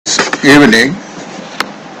evening,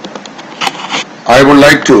 I would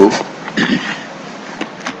like to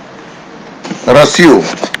resume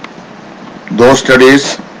those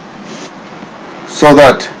studies so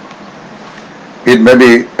that it may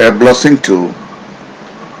be a blessing to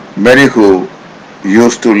many who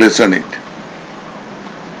used to listen it.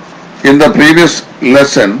 In the previous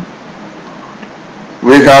lesson,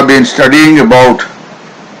 we have been studying about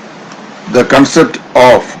the concept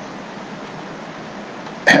of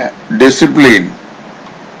discipline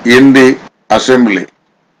in the assembly.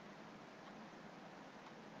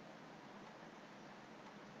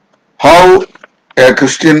 How a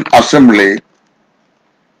Christian assembly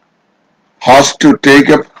has to take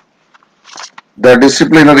up the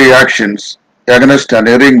disciplinary actions against an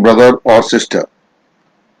erring brother or sister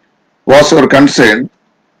was our concern,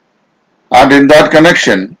 and in that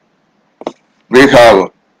connection we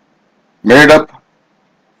have made up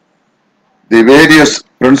the various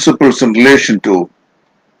principles in relation to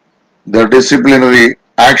the disciplinary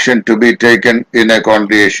action to be taken in a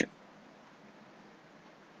congregation.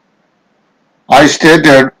 I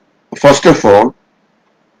stated, first of all,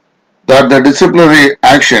 that the disciplinary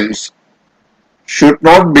actions should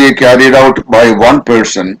not be carried out by one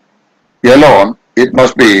person alone, it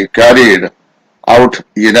must be carried out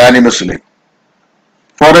unanimously.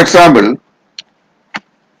 For example,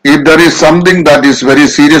 if there is something that is very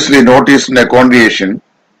seriously noticed in a congregation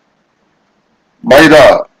by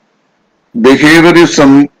the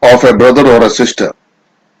behaviorism of a brother or a sister,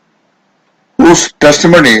 whose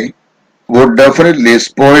testimony would definitely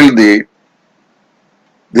spoil the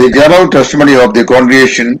general testimony of the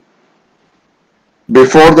congregation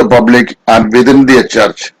before the public and within the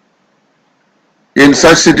church. In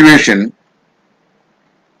such situation,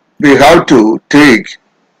 we have to take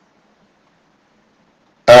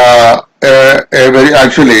a very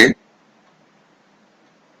actually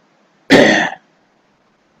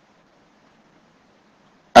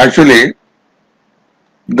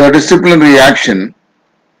the disciplinary action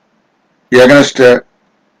against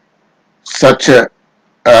such a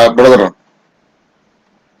brethren.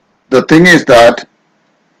 The thing is that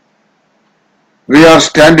we are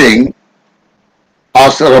standing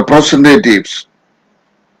as representatives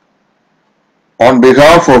on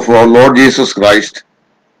behalf of our Lord Jesus Christ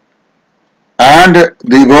and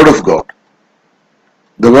the Word of God.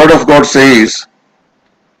 The Word of God says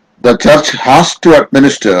the church has to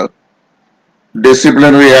administer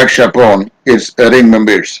disciplinary action upon its erring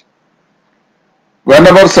members.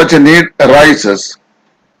 Whenever such a need arises,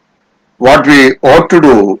 what we ought to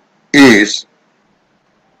do is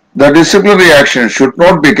the disciplinary action should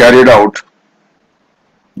not be carried out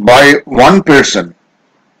by one person,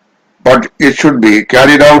 but it should be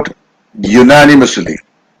carried out unanimously.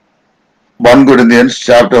 1 Corinthians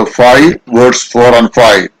chapter 5 verse 4 and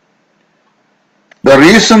 5. The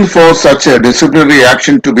reason for such a disciplinary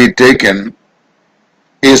action to be taken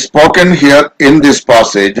is spoken here in this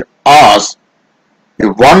passage as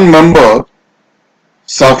if one member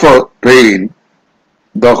suffer pain,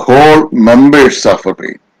 the whole members suffer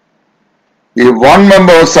pain. If one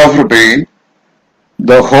member suffer pain,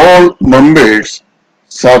 the whole members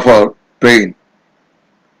suffer pain.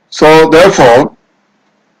 So therefore,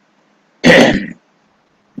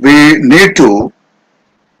 we need to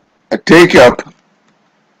take up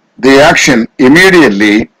the action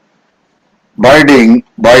immediately abiding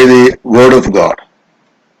by the Word of God.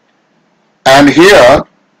 And here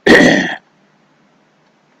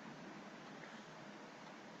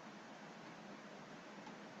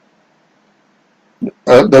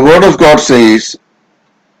the Word of God says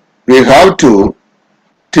we have to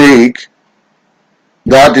take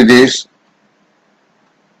that it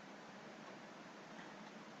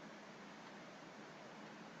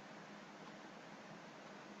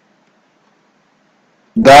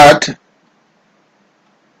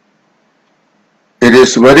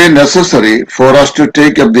is very necessary for us to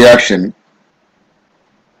take up the action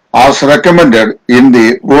as recommended in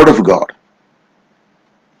the Word of God.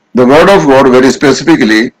 The Word of God very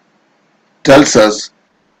specifically tells us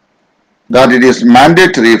that it is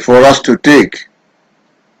mandatory for us to take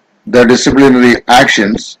the disciplinary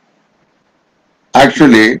actions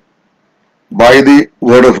actually by the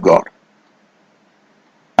Word of God.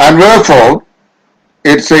 And wherefore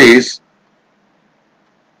it says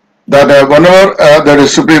that whenever the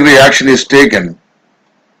disciplinary action is taken,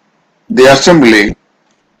 the assembly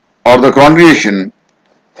or the congregation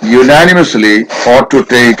unanimously ought to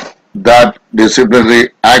take that disciplinary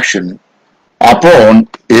action upon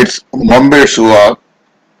its members who are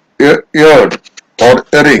erred or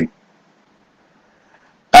erring.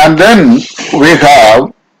 And then we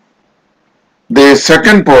have The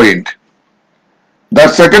second point,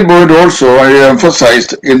 that second point also I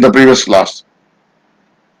emphasized in the previous class.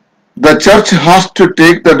 The church has to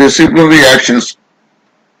take the disciplinary actions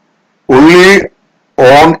only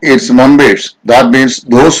on its members. That means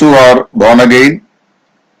those who are born again,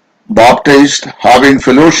 baptized, having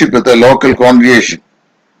fellowship with the local congregation.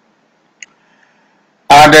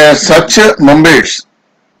 And such members,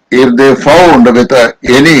 if they found with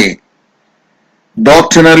any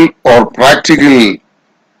doctrinal or practical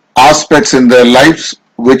aspects in their lives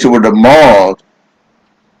which would mar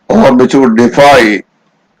or which would defy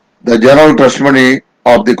the general testimony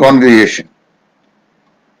of the congregation,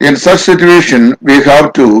 in such situation we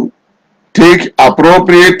have to take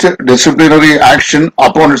appropriate disciplinary action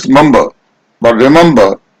upon its member. But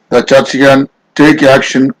remember, the church can take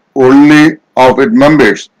action only of its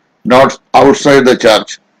members, not outside the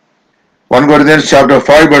church. 1 Corinthians chapter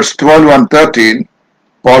 5 verse 12 and 13,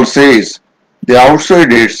 Paul says, the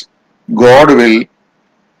outsiders God will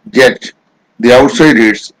judge. The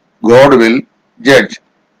outsiders God will judge.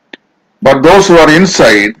 But those who are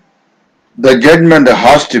inside, the judgment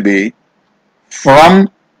has to be from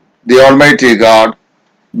the Almighty God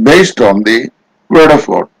based on the Word of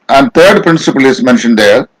God. And third principle is mentioned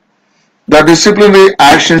there. The disciplinary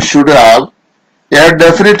action should have a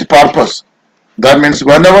definite purpose. That means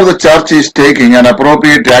whenever the church is taking an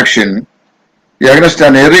appropriate action against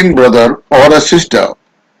an erring brother or a sister,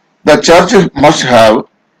 the church must have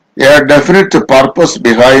a definite purpose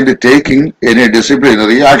behind taking any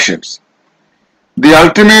disciplinary actions. The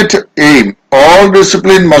ultimate aim, all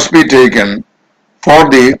discipline must be taken for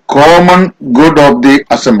the common good of the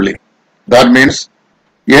assembly. That means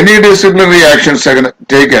any disciplinary actions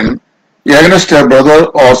taken against a brother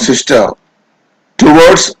or sister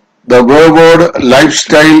towards the wayward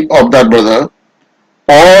lifestyle of that brother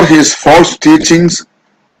or his false teachings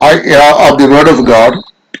of the Word of God,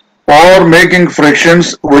 or making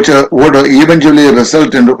frictions which would eventually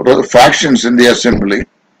result in factions in the assembly,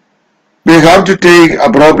 we have to take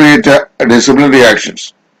appropriate disciplinary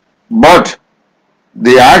actions. But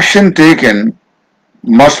the action taken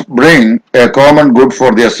must bring a common good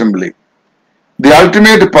for the assembly. The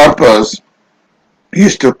ultimate purpose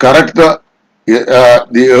is to correct the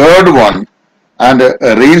erred one and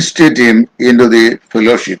reinstate him into the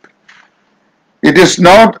fellowship. It is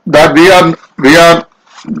not that we are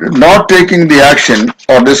not taking the action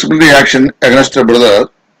or disciplinary action against a brother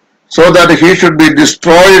so that he should be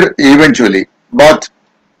destroyed eventually, but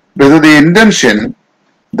with the intention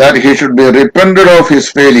that he should be repented of his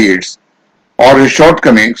failures or his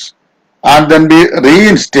shortcomings and then be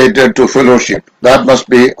reinstated to fellowship. That must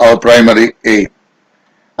be our primary aim.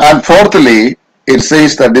 And fourthly, it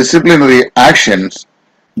says that disciplinary actions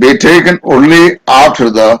be taken only after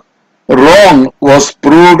the wrong was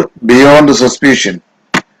proved beyond suspicion.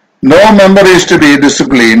 No member is to be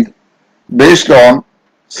disciplined based on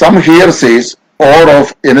some hearsays or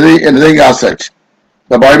of anything as such.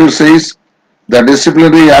 The Bible says the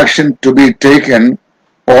disciplinary action to be taken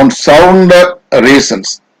on sound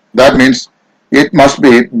reasons. That means it must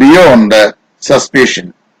be beyond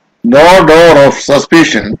suspicion. No door of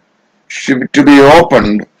suspicion should to be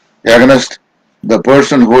opened against the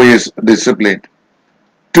person who is disciplined.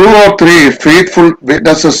 2 or 3 faithful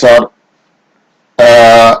witnesses are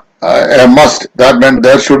a must. That meant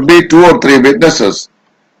there should be 2 or 3 witnesses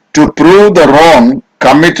to prove the wrong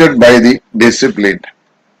committed by the disciplined.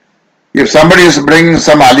 If somebody is bringing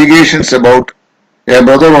some allegations about a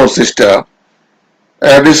brother or sister,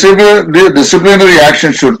 a disciplinary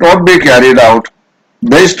action should not be carried out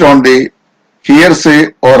based on the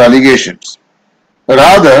hearsay or allegations.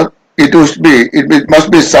 Rather, it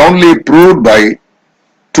must be soundly proved by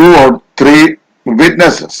 2 or 3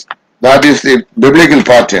 witnesses. That is the biblical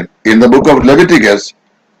pattern in the book of Leviticus,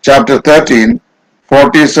 chapter 13,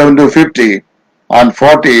 47 to 50, and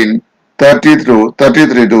 14,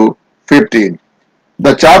 33 to 15.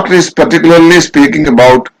 The chapter is particularly speaking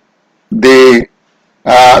about the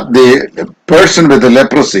person with the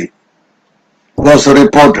leprosy was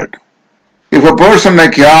reported. If a person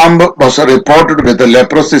like Yam was reported with a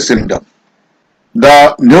leprosy symptom,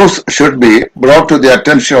 the news should be brought to the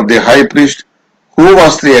attention of the high priest, who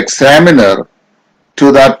was the examiner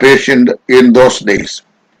to that patient in those days.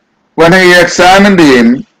 When he examined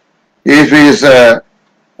him, if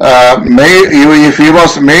he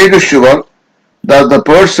was made sure that the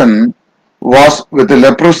person was with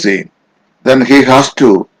leprosy, then he has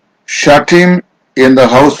to shut him in the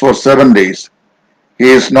house for 7 days. He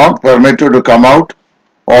is not permitted to come out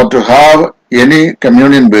or to have any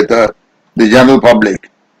communion with the general public.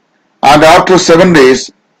 And after 7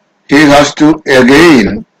 days, he has to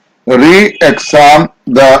again re-examine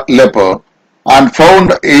the leper and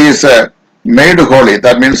found he is made holy,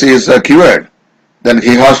 that means he is cured, then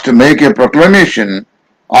he has to make a proclamation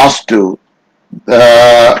as to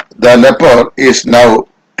the leper is now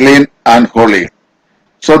clean and holy.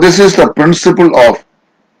 So this is the principle of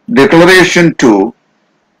declaration to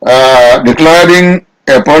declaring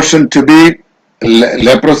a person to be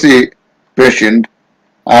leprosy patient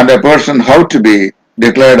and a person how to be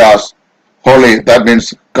declared as holy, that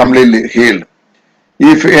means completely healed.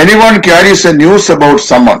 If anyone carries a news about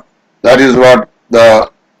someone, that is what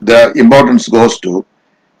the importance goes to.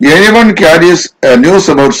 Anyone carries a news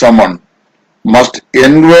about someone must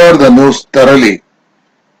inquire the news thoroughly,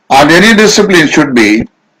 and any discipline should be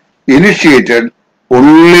initiated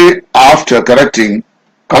only after collecting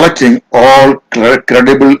all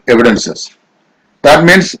credible evidences. That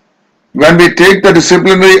means when we take the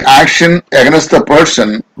disciplinary action against the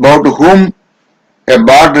person about whom a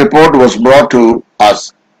bad report was brought to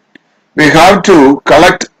us, we have to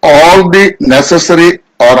collect all the necessary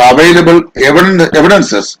or available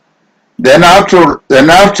evidences. Then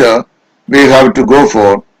after we have to go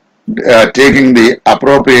for taking the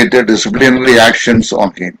appropriate disciplinary actions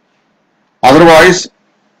on him. Otherwise,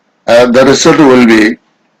 the result will be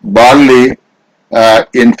badly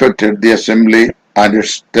infected the assembly and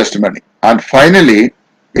its testimony. And finally,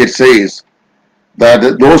 it says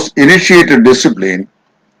that those initiated discipline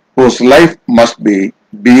whose life must be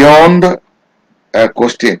beyond a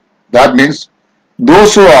question. That means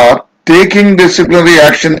those who are taking disciplinary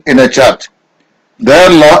action in a church, their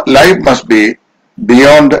life must be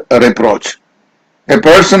beyond reproach. A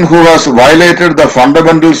person who has violated the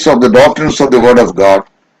fundamentals of the doctrines of the Word of God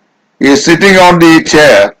is sitting on the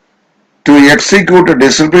chair to execute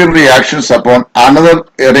disciplinary actions upon another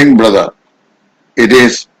erring brother. It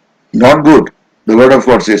is not good, the Word of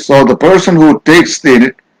God says. So the person who takes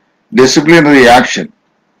the disciplinary action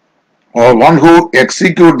or one who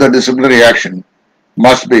executes the disciplinary action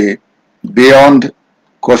must be beyond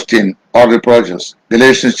question or reproaches.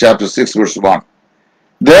 Galatians chapter 6 verse 1.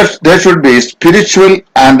 There should be spiritual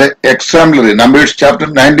and exemplary. Numbers chapter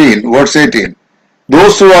 19 verse 18.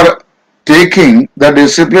 Those who are taking the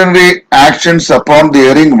disciplinary actions upon the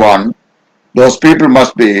erring one, those people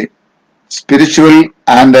must be spiritual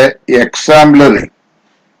and exemplary.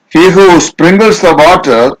 He who sprinkles the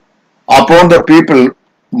water upon the people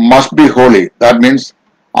must be holy. That means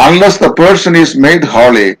unless the person is made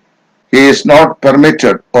holy, he is not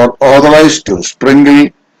permitted or authorized to sprinkle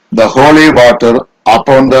the holy water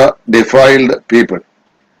upon the defiled people.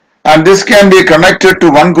 And this can be connected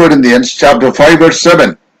to 1 Corinthians chapter 5 verse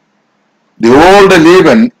 7. The old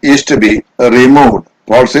leaven is to be removed.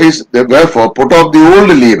 Paul says, wherefore put off the old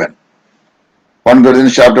leaven. 1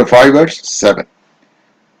 Corinthians chapter 5 verse 7.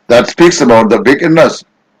 That speaks about the wickedness.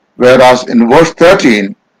 Whereas in verse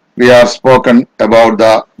 13, we are spoken about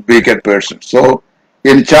the wicked person. So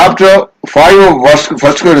in chapter 5 of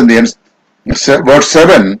 1 Corinthians, verse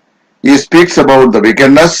 7, he speaks about the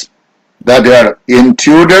wickedness that are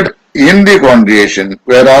intruded in the congregation,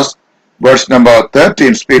 whereas verse number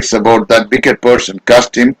 13 speaks about that wicked person,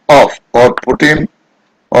 cast him off or put him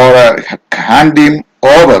or hand him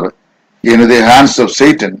over into the hands of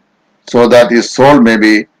Satan, so that his soul may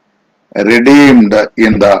be redeemed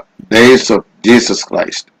in the days of Jesus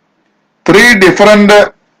Christ. Three different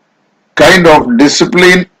kind of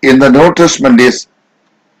discipline in the New Testament is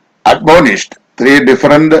admonished. Three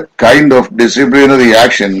different kind of disciplinary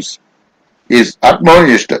actions is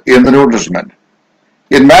admonished in the New Testament.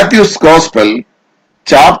 In Matthew's Gospel,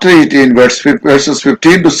 chapter 18, verses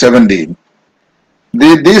 15 to 17,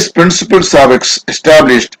 these principles are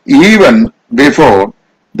established even before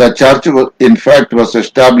the church was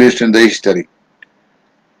established in the history.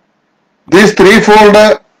 These threefold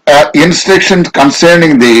instructions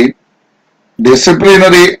concerning the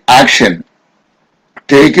disciplinary action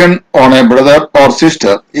taken on a brother or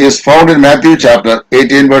sister is found in Matthew chapter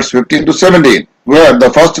 18 verse 15 to 17, where the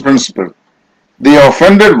first principle, the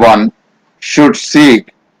offended one should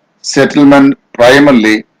seek settlement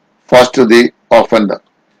primarily first to the offender.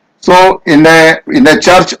 So in a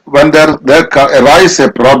church, when there arises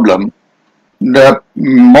a problem,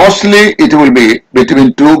 mostly it will be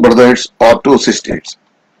between two brothers or two sisters.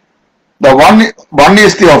 The one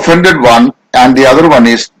is the offended one and the other one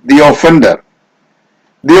is the offender.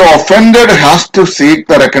 The offended has to seek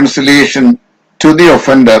the reconciliation to the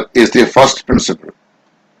offender is the first principle.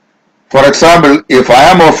 For example, if I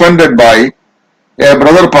am offended by a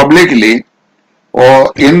brother publicly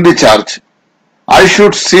or in the church, I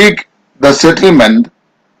should seek the settlement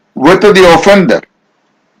with the offender.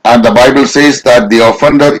 And the Bible says that the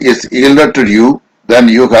offender is yielded to you then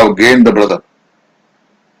you have gained the brother.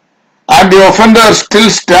 And the offender still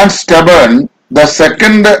stands stubborn, the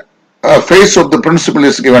second phase of the principle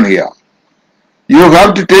is given here. You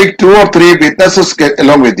have to take 2 or 3 witnesses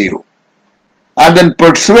along with you and then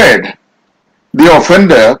persuade the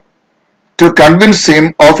offender to convince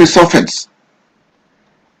him of his offense.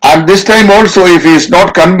 And this time also, if he is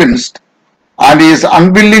not convinced and he is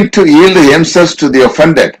unwilling to yield himself to the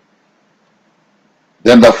offended,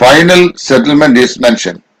 then the final settlement is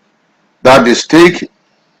mentioned. That is, take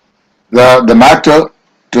the matter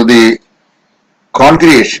to the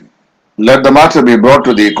congregation. Let the matter be brought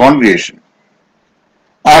to the congregation.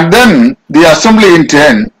 And then the assembly in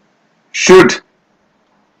turn should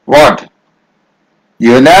what?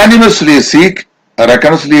 Unanimously seek a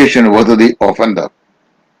reconciliation with the offender.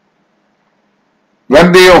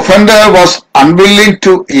 When the offender was unwilling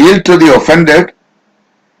to yield to the offended,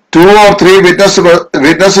 2 or 3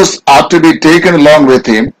 witnesses are to be taken along with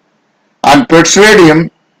him and persuade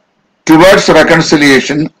him towards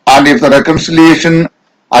reconciliation, and if the reconciliation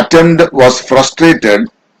attempt was frustrated,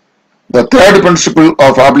 the third principle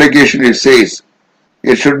of obligation, it says,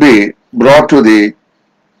 it should be brought to the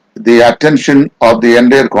attention of the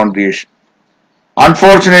entire congregation.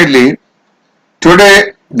 Unfortunately,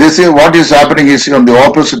 today this is what is happening is on the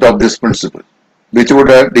opposite of this principle, which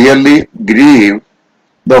would dearly grieve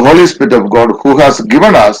the Holy Spirit of God, who has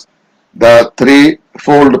given us the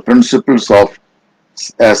threefold principles of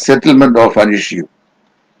settlement of an issue.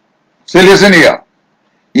 So listen here.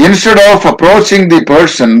 Instead of approaching the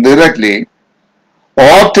person directly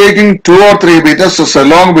or taking 2 or 3 witnesses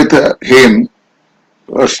along with him,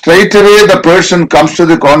 straight away the person comes to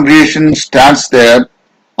the congregation, stands there,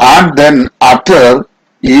 and then utter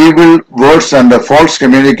evil words and false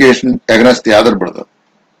communication against the other brother.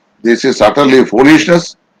 This is utterly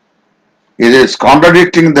foolishness. It is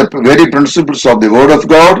contradicting the very principles of the Word of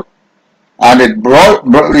God, and it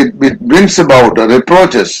brings about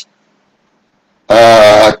reproaches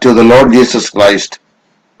to the Lord Jesus Christ,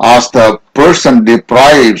 as the person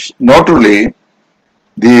deprives not only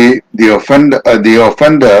the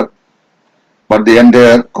offender but the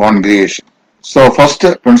entire congregation. So first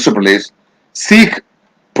principle is seek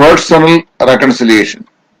personal reconciliation,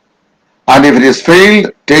 and if it is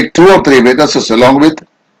failed, take 2 or 3 witnesses along with,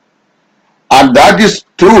 and that is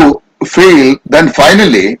to fail, then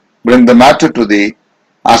finally bring the matter to the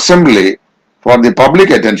assembly for the public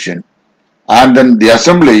attention, and then the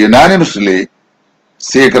assembly unanimously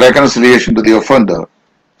seek reconciliation to the offender.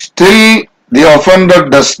 Still the offender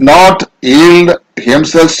does not yield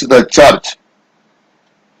himself to the church.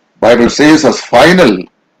 Bible says as final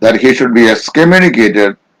that he should be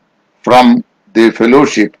excommunicated from the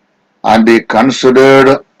fellowship and be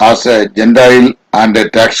considered as a Gentile and a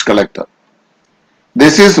tax collector.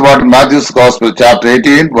 This is what Matthew's Gospel chapter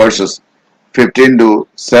 18 verses 15 to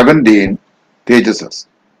 17 teaches us.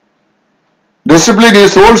 Discipline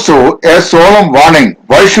is also a solemn warning.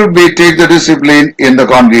 Why should we take the discipline in the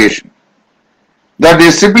congregation? The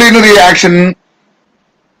disciplinary action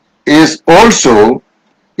is also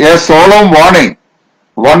a solemn warning.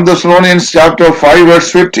 1 Thessalonians chapter 5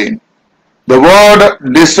 verse 15. The word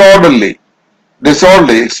disorderly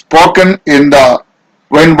spoken in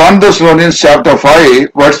 1 Thessalonians chapter 5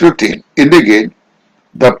 verse 15 indicate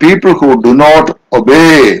the people who do not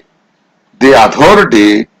obey the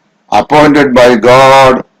authority appointed by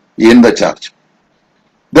God in the church.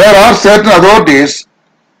 There are certain authorities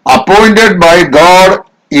appointed by God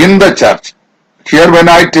in the church. Here when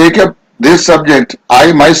I take up this subject,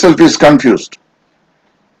 I myself is confused,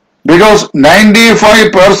 because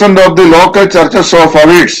 95% of the local churches of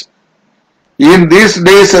Evg.E.S., in these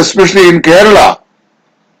days, especially in Kerala,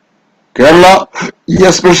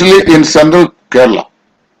 especially in central Kerala,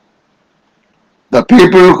 the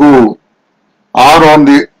people who are on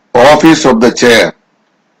the office of the chair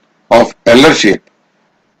of eldership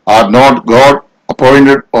are not God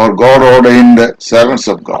appointed or God ordained servants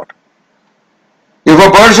of God. If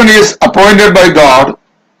a person is appointed by God,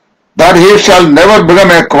 that he shall never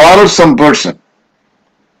become a quarrelsome person.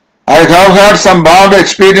 I have had some bad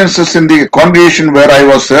experiences in the congregation where I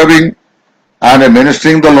was serving and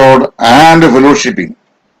ministering the Lord and fellowshipping.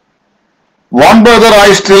 One brother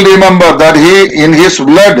I still remember that in his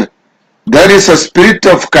blood there is a spirit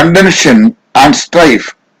of contention and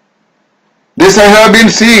strife. This I have been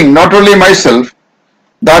seeing, not only myself,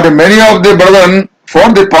 that many of the brethren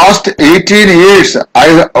for the past 18 years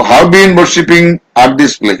I have been worshipping at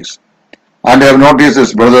this place, and I have noticed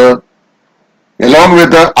this brother along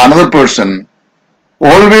with another person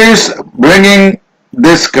always bringing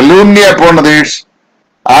this calumny upon others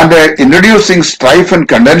and introducing strife and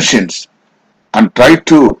contentions. and try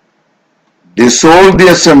to dissolve the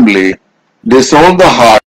assembly, dissolve the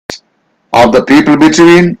heart of the people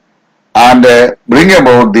between, and bring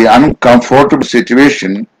about the uncomfortable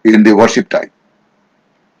situation in the worship time.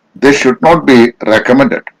 This should not be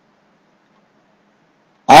recommended.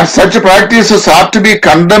 And such practices have to be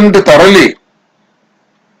condemned thoroughly,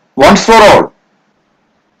 once for all.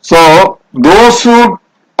 So, those who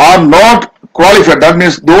are not qualified, that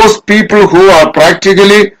means those people who are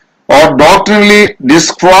practically or doctrinally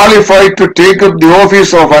disqualified to take up the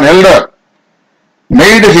office of an elder,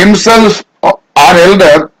 made himself an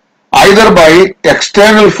elder either by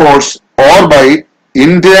external force or by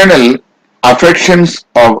internal affections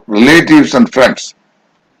of relatives and friends.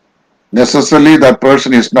 Necessarily that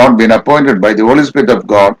person is not been appointed by the Holy Spirit of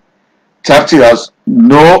God. Church has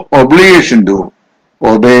no obligation to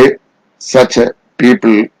obey such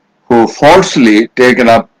people who falsely taken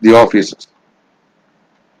up the offices.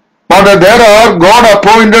 But there are God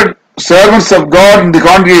appointed servants of God in the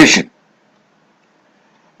congregation.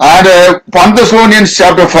 And 1 Thessalonians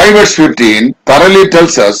chapter 5 verse 15 thoroughly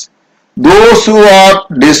tells us, those who are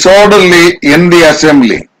disorderly in the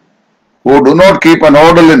assembly, who do not keep an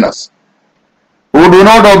orderliness, who do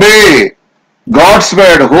not obey God's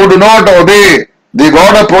word, who do not obey the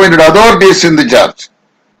God-appointed authorities in the church,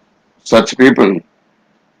 such people,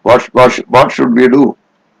 what should we do?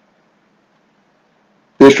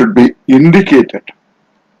 They should be indicated.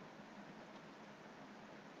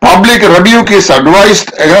 Public rebuke is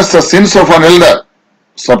advised against the sins of an elder.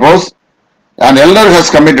 Suppose an elder has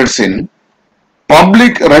committed sin,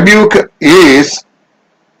 public rebuke is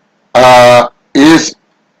against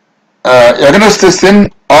the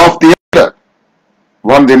sin of the elder.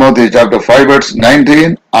 1 Timothy chapter 5 verse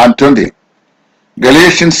 19 and 20.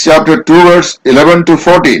 Galatians chapter 2 verse 11 to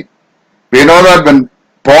 14. We know that when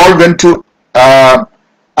Paul went to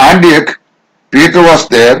Antioch, Peter was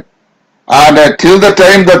there, and till the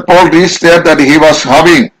time that Paul reached there, that he was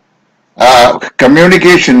having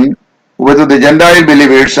communication with the Gentile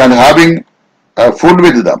believers and having food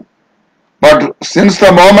with them. But since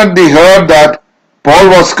the moment he heard that Paul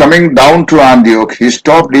was coming down to Antioch, he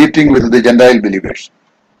stopped eating with the Gentile believers.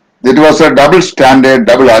 It was a double standard,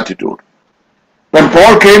 double attitude. When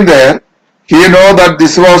Paul came there, he knew that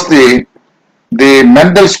this was the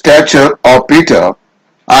mental stature of Peter,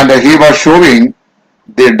 and he was showing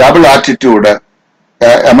the double attitude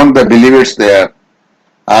among the believers there.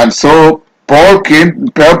 And so Paul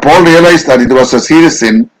realized that it was a serious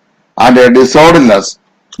sin and a disorderliness.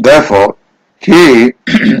 Therefore, he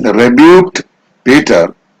rebuked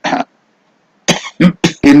Peter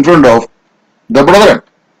in front of the brethren.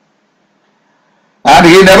 And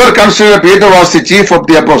he never considered Peter was the chief of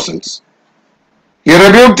the apostles. He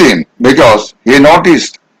rebuked him because he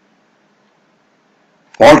noticed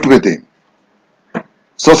fault with him.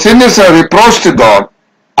 So sin is a reproach to God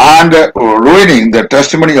and ruining the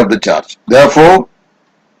testimony of the church. Therefore,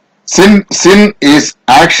 sin is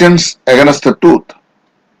actions against the truth.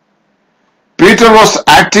 Peter was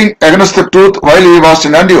acting against the truth while he was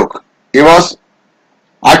in Antioch. He was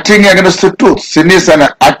acting against the truth. Sin is an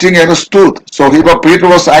acting against truth. So Peter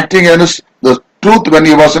was acting against the truth when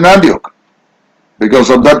he was in Antioch.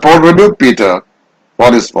 Because of that, Paul rebuked Peter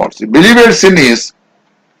for his faults. Believer's sin is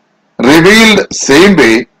revealed same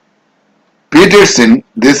way. Peter's sin,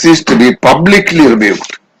 this is to be publicly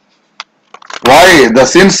rebuked. Why the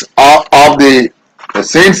sins of the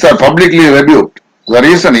saints are publicly rebuked? The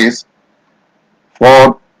reason is,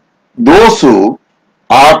 for those who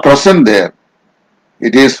are present there,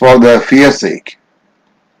 it is for their fear's sake.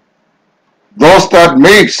 Those that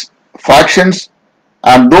makes factions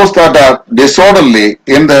and those that are disorderly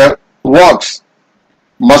in their works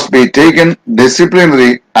must be taken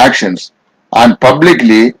disciplinary actions and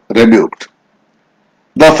publicly rebuked.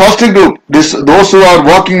 The first group, those who are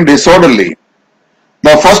working disorderly,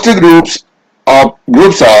 the first groups are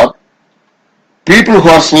people who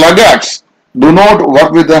are sluggards, do not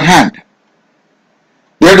work with their hand.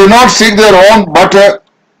 They do not seek their own but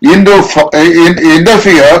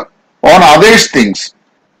interfere on others' things.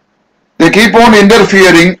 They keep on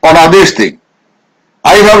interfering on others' things.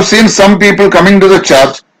 I have seen some people coming to the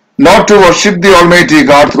church not to worship the Almighty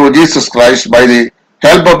God through Jesus Christ by the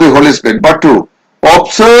help of the Holy Spirit, but to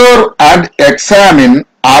observe and examine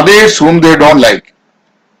others whom they don't like.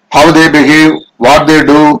 How they behave, what they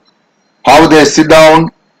do, how they sit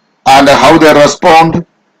down, and how they respond,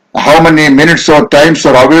 how many minutes or times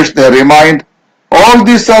or hours they remind. All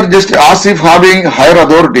these are just as if having higher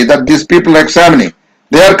authority that these people are examining.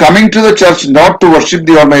 They are coming to the church not to worship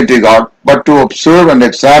the Almighty God, but to observe and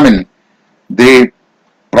examine the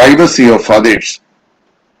privacy of others.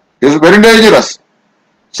 It's very dangerous.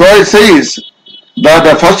 So it says that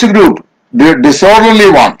the first group, the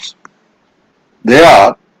disorderly ones, they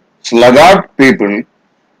are sluggard people.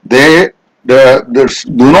 They do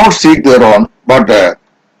not seek their own, but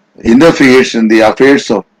interferes in the affairs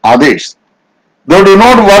of others. They do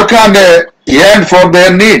not work and earn for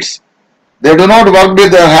their needs. They do not work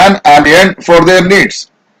with their hand and earn for their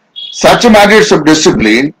needs. Such matters of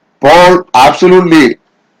discipline, Paul absolutely,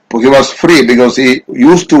 he was free because he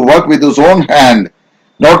used to work with his own hand,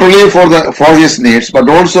 not only for his needs, but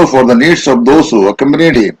also for the needs of those who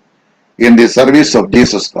accompanied him in the service of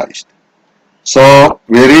Jesus Christ. So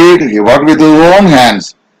we read, he worked with his own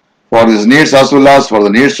hands for his needs as well as for the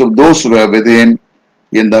needs of those who were with him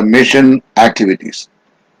in the mission activities.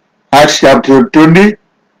 Acts chapter 20,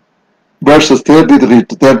 verses 33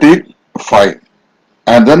 to 35.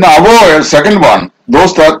 And then avoid, second one,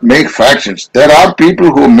 those that make factions. There are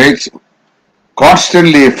people who make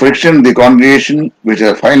constantly friction in the congregation, which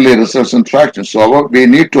finally results in factions. So we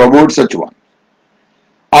need to avoid such one.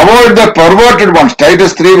 Avoid the perverted ones.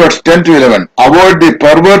 Titus 3 verse 10 to 11. Avoid the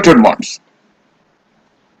perverted ones.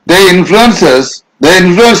 They influence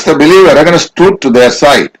the believer against truth to their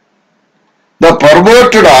side. The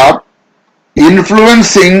perverted are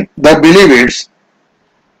influencing the believers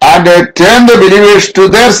and they turn the believers to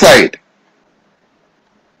their side.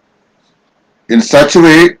 In such a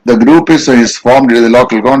way, the group is formed in the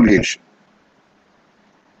local congregation.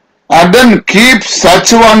 And then keep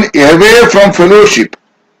such one away from fellowship.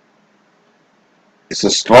 It's a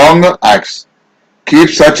stronger act. Keep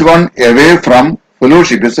such one away from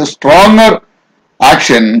fellowship. It's a stronger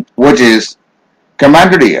action which is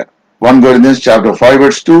commanded here. 1 Corinthians chapter 5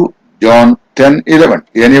 verse 2, John 10:11.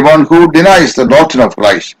 Anyone who denies the doctrine of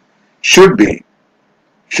Christ should be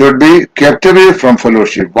kept away from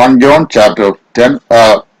fellowship. 1 John chapter 10,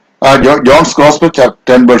 John's Gospel chapter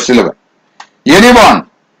 10 verse 11. Anyone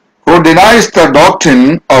who denies the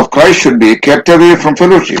doctrine of Christ should be kept away from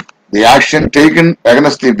fellowship. The action taken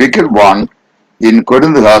against the wicked one in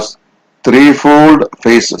Corinth has threefold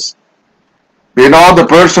phases. We know the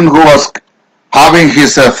person who was having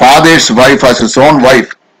his father's wife as his own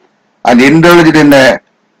wife and indulged in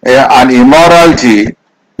an immorality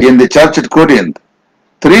in the church at Corinth.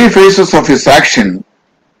 Three phases of his action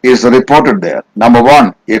is reported there. Number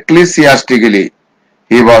one, ecclesiastically,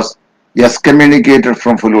 he was excommunicated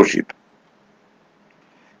from fellowship.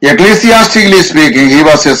 Ecclesiastically speaking, he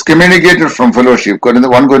was excommunicated from fellowship. 1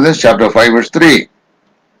 Corinthians chapter 5 verse 3.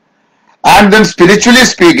 And then spiritually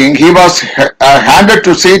speaking, he was handed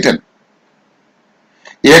to Satan.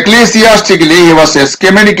 Ecclesiastically, he was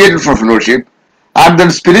excommunicated from fellowship. And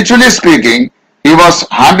then spiritually speaking, he was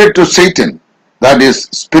handed to Satan. That is,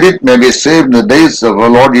 spirit may be saved in the days of our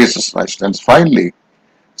Lord Jesus Christ. And finally,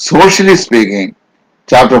 socially speaking,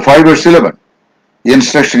 chapter 5 verse 11.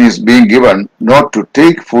 Instruction is being given not to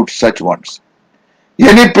take food such ones.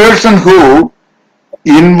 Any person who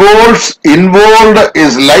involved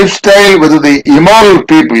his lifestyle with the immoral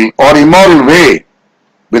people or immoral way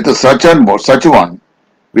with such one,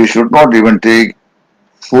 we should not even take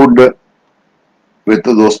food with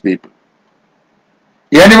those people.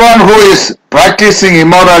 Anyone who is practicing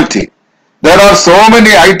immorality, there are so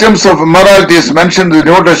many items of immorality mentioned in the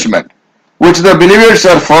New Testament, which the believers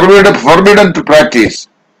are forbidden to practice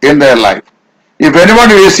in their life. If anyone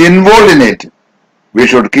is involved in it, we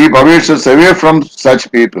should keep ourselves away from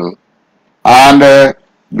such people and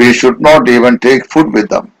we should not even take food with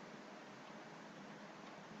them.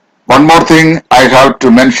 One more thing I have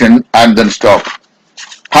to mention and then stop.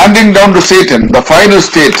 Handing down to Satan, the final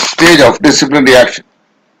stage of disciplinary action.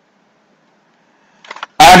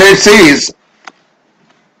 And it says,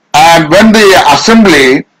 and when the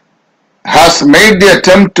assembly has made the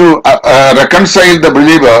attempt to reconcile the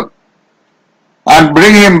believer and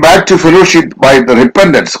bring him back to fellowship by the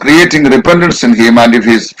repentance, creating repentance in him, and if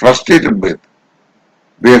he is frustrated with,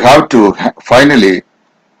 we have to finally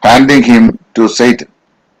handing him to Satan.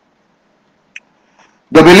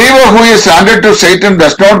 The believer who is handed to Satan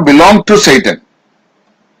does not belong to Satan.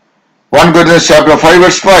 1 Corinthians chapter 5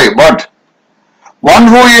 verse 5. But one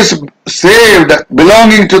who is saved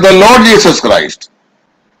belonging to the Lord Jesus Christ.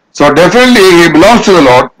 So definitely he belongs to the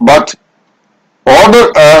Lord, but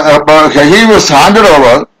he was handed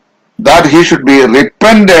over that he should be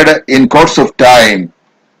repented in course of time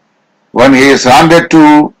when he is handed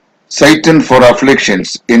to Satan for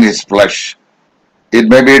afflictions in his flesh. It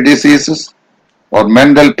may be diseases or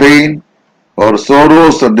mental pain or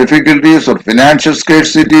sorrows or difficulties or financial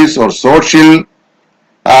scarcities or social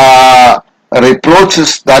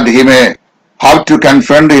reproaches that he may have to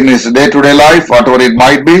confront in his day-to-day life, whatever it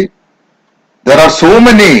might be. There are so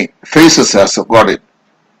many phases as got it.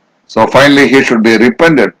 So finally he should be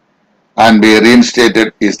repented and be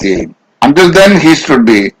reinstated is the aim. Until then he should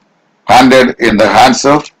be handed in the hands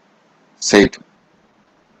of Satan.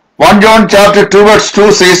 1 John chapter 2 verse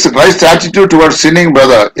 2 says Christ's attitude towards sinning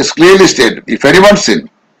brother is clearly stated. If anyone sin,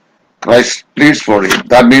 Christ pleads for him.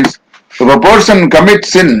 That means if a person commits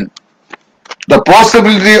sin, the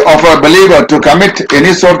possibility of a believer to commit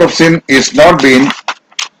any sort of sin is not being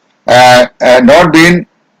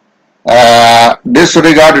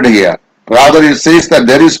disregarded here. Rather, it says that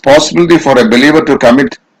there is possibility for a believer to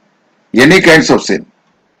commit any kinds of sin.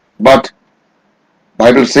 But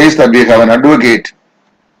Bible says that we have an advocate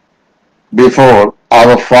before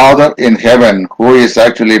our Father in heaven who is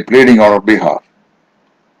actually pleading on our behalf.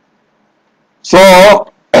 So,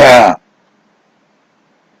 our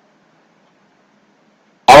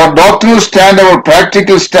doctrinal stand, our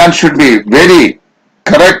practical stand should be very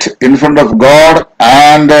correct in front of God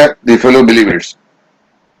and the fellow believers.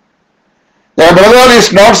 A brother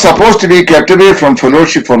is not supposed to be kept away from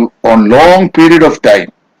fellowship for a long period of time.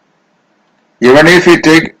 Even if he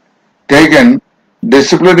taken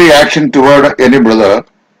disciplinary action toward any brother,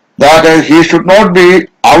 that he should not be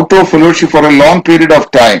out of fellowship for a long period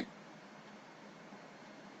of time,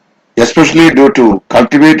 especially due to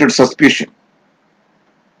cultivated suspicion.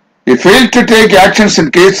 He failed to take actions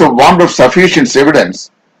in case of want of sufficient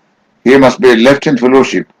evidence. He must be left in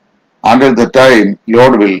fellowship until the time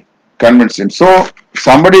Lord will convince him. So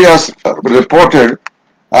somebody has reported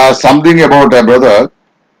something about a brother,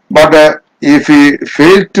 but if he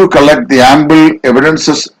failed to collect the ample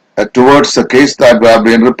evidences towards the case that have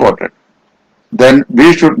been reported, then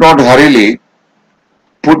we should not hurriedly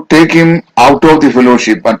take him out of the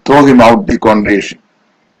fellowship and throw him out the congregation.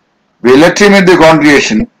 We let him in the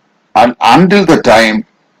congregation, and until the time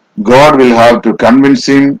God will have to convince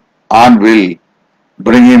him and will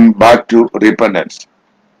bring him back to repentance.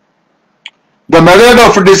 The method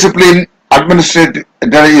of discipline administered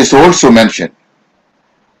is also mentioned.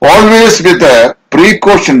 Always with a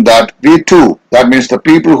precaution that we too, that means the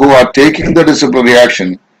people who are taking the disciplinary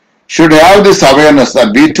action, should have this awareness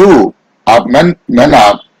that we too are men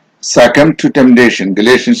are succumb to temptation.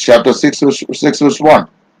 Galatians chapter 6 verse 1.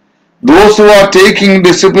 Those who are taking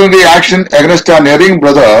disciplinary action against an erring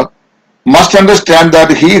brother must understand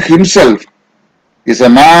that he himself is a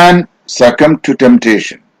man succumbed to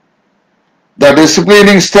temptation. The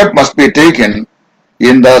disciplining step must be taken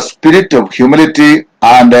in the spirit of humility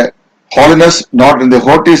and holiness, not in the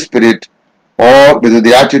haughty spirit or with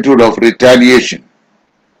the attitude of retaliation.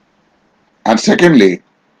 And secondly,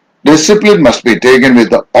 discipline must be taken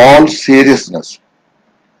with all seriousness.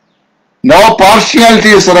 No partiality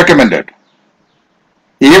is recommended.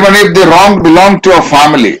 Even if the wrong belongs to a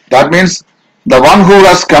family, that means the one who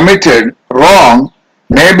has committed wrong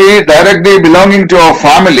may be directly belonging to a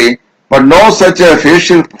family, but no such a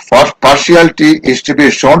facial partiality is to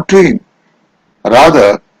be shown to him.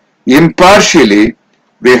 Rather, impartially,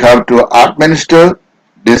 we have to administer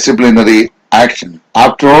disciplinary action.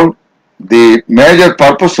 After all, the major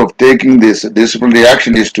purpose of taking this disciplinary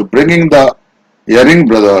action is to bringing the erring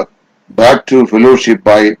brother back to fellowship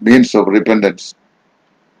by means of repentance.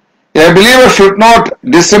 A believer should not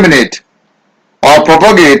disseminate or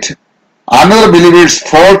propagate another believer's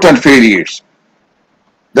fault and failures.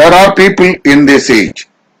 There are people in this age.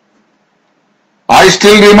 I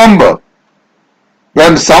still remember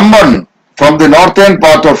when someone from the northern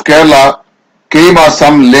part of Kerala came as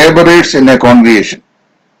some laborers in a congregation.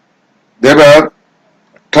 They were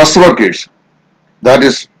truss workers, that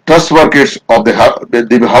is, truss workers of the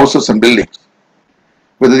houses and buildings,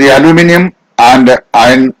 with the aluminium and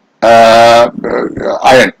iron.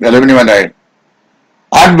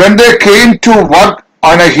 And when they came to work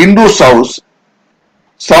on a Hindu's house,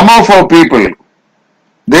 some of our people,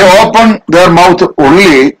 they opened their mouth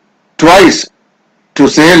only twice to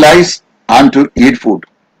say lies and to eat food.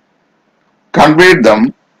 Conveyed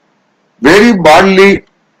them very badly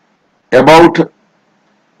about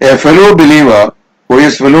a fellow believer who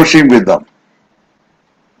is fellowship with them.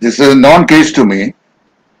 This is a known case to me.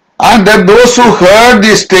 And then those who heard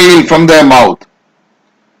this tale from their mouth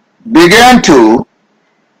began to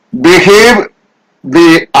behave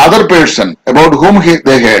the other person about whom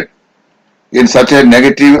they heard in such a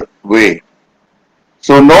negative way.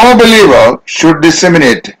 So no believer should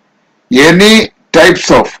disseminate any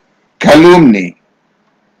types of calumny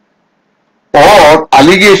or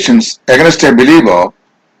allegations against a believer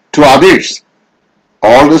to others.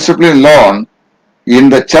 All discipline law in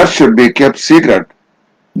the church should be kept secret.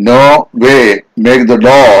 No way make the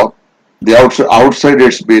law the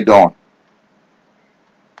outsiders be known.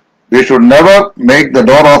 We should never make the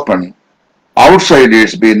door open.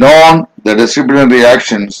 Outsiders be known the disciplinary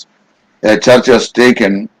actions a church has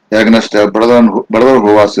taken against a brother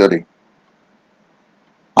who was erring.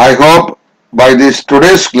 I hope by this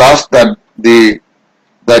today's class that the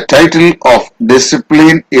title of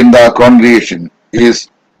discipline in the congregation is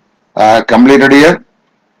completed here,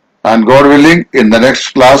 and God willing, in the next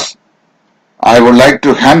class I would like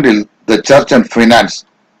to handle the church and finance,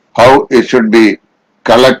 how it should be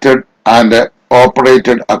collected and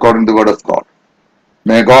operated according to the word of God.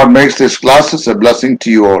 May God make this classes a blessing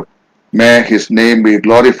to you all. May His name be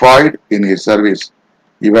glorified in His service.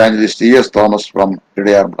 Evangelist E.S. Thomas from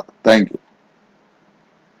Idayar. Thank you.